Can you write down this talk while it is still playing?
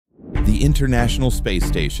The International Space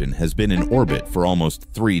Station has been in orbit for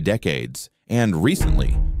almost 3 decades, and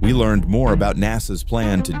recently we learned more about NASA's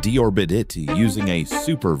plan to deorbit it using a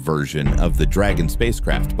super version of the Dragon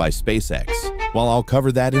spacecraft by SpaceX. While I'll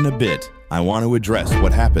cover that in a bit, I want to address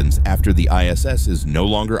what happens after the ISS is no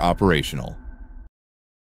longer operational.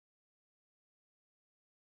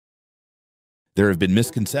 There have been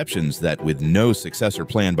misconceptions that with no successor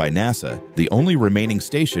plan by NASA, the only remaining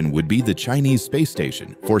station would be the Chinese space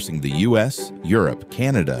station, forcing the US, Europe,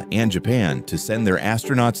 Canada, and Japan to send their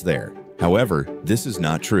astronauts there. However, this is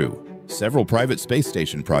not true. Several private space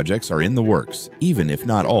station projects are in the works, even if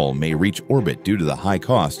not all may reach orbit due to the high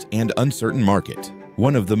cost and uncertain market.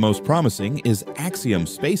 One of the most promising is Axiom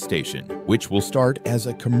Space Station, which will start as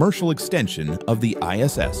a commercial extension of the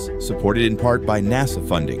ISS, supported in part by NASA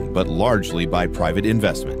funding but largely by private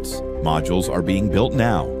investments. Modules are being built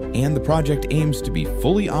now, and the project aims to be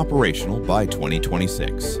fully operational by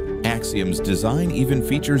 2026. Axiom's design even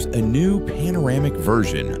features a new panoramic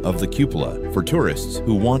version of the cupola for tourists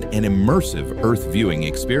who want an immersive Earth viewing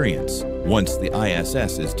experience. Once the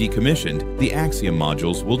ISS is decommissioned, the Axiom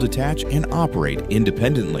modules will detach and operate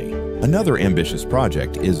independently. Another ambitious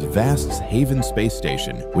project is Vast's Haven Space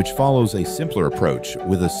Station, which follows a simpler approach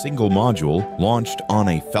with a single module launched on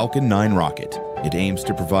a Falcon 9 rocket. It aims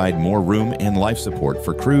to provide more room and life support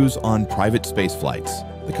for crews on private space flights.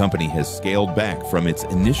 The company has scaled back from its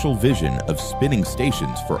initial vision of spinning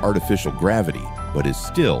stations for artificial gravity, but is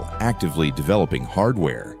still actively developing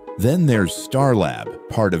hardware. Then there's Starlab,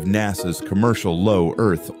 part of NASA's commercial low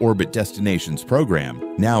Earth orbit destinations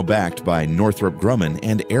program, now backed by Northrop Grumman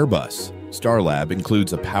and Airbus. Starlab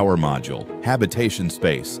includes a power module, habitation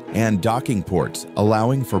space, and docking ports,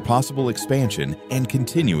 allowing for possible expansion and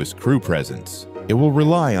continuous crew presence. It will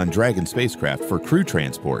rely on Dragon spacecraft for crew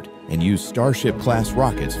transport and use Starship-class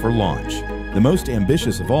rockets for launch. The most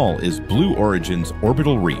ambitious of all is Blue Origin's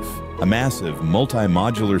Orbital Reef, a massive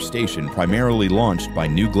multi-modular station primarily launched by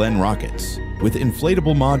New Glenn rockets. With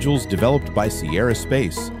inflatable modules developed by Sierra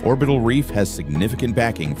Space, Orbital Reef has significant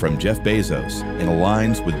backing from Jeff Bezos and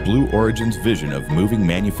aligns with Blue Origin's vision of moving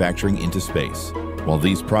manufacturing into space. While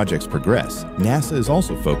these projects progress, NASA is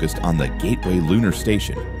also focused on the Gateway Lunar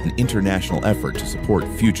Station, an international effort to support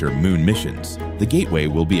future moon missions. The Gateway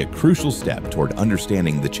will be a crucial step toward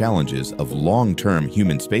understanding the challenges of long-term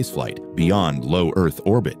human spaceflight beyond low Earth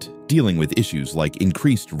orbit, dealing with issues like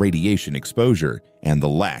increased radiation exposure and the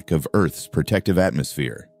lack of Earth's protective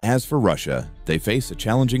atmosphere. As for Russia, they face a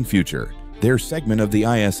challenging future. Their segment of the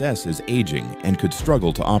ISS is aging and could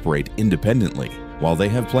struggle to operate independently. While they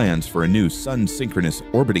have plans for a new sun-synchronous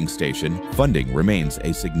orbiting station, funding remains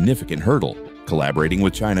a significant hurdle. Collaborating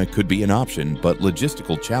with China could be an option, but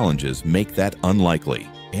logistical challenges make that unlikely.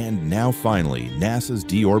 And now finally, NASA's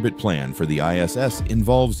deorbit plan for the ISS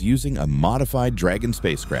involves using a modified Dragon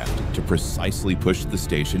spacecraft to precisely push the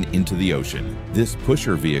station into the ocean. This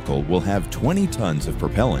pusher vehicle will have 20 tons of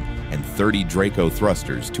propellant and 30 Draco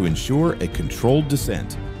thrusters to ensure a controlled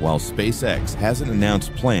descent. While SpaceX hasn't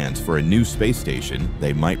announced plans for a new space station,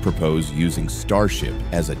 they might propose using Starship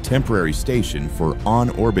as a temporary station for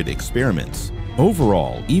on-orbit experiments.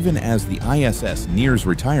 Overall, even as the ISS nears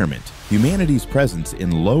retirement, humanity's presence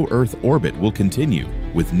in low Earth orbit will continue,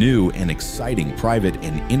 with new and exciting private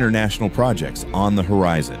and international projects on the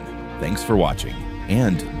horizon. Thanks for watching,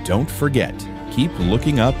 and don't forget, keep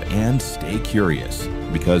looking up and stay curious,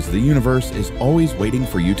 because the universe is always waiting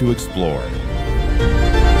for you to explore.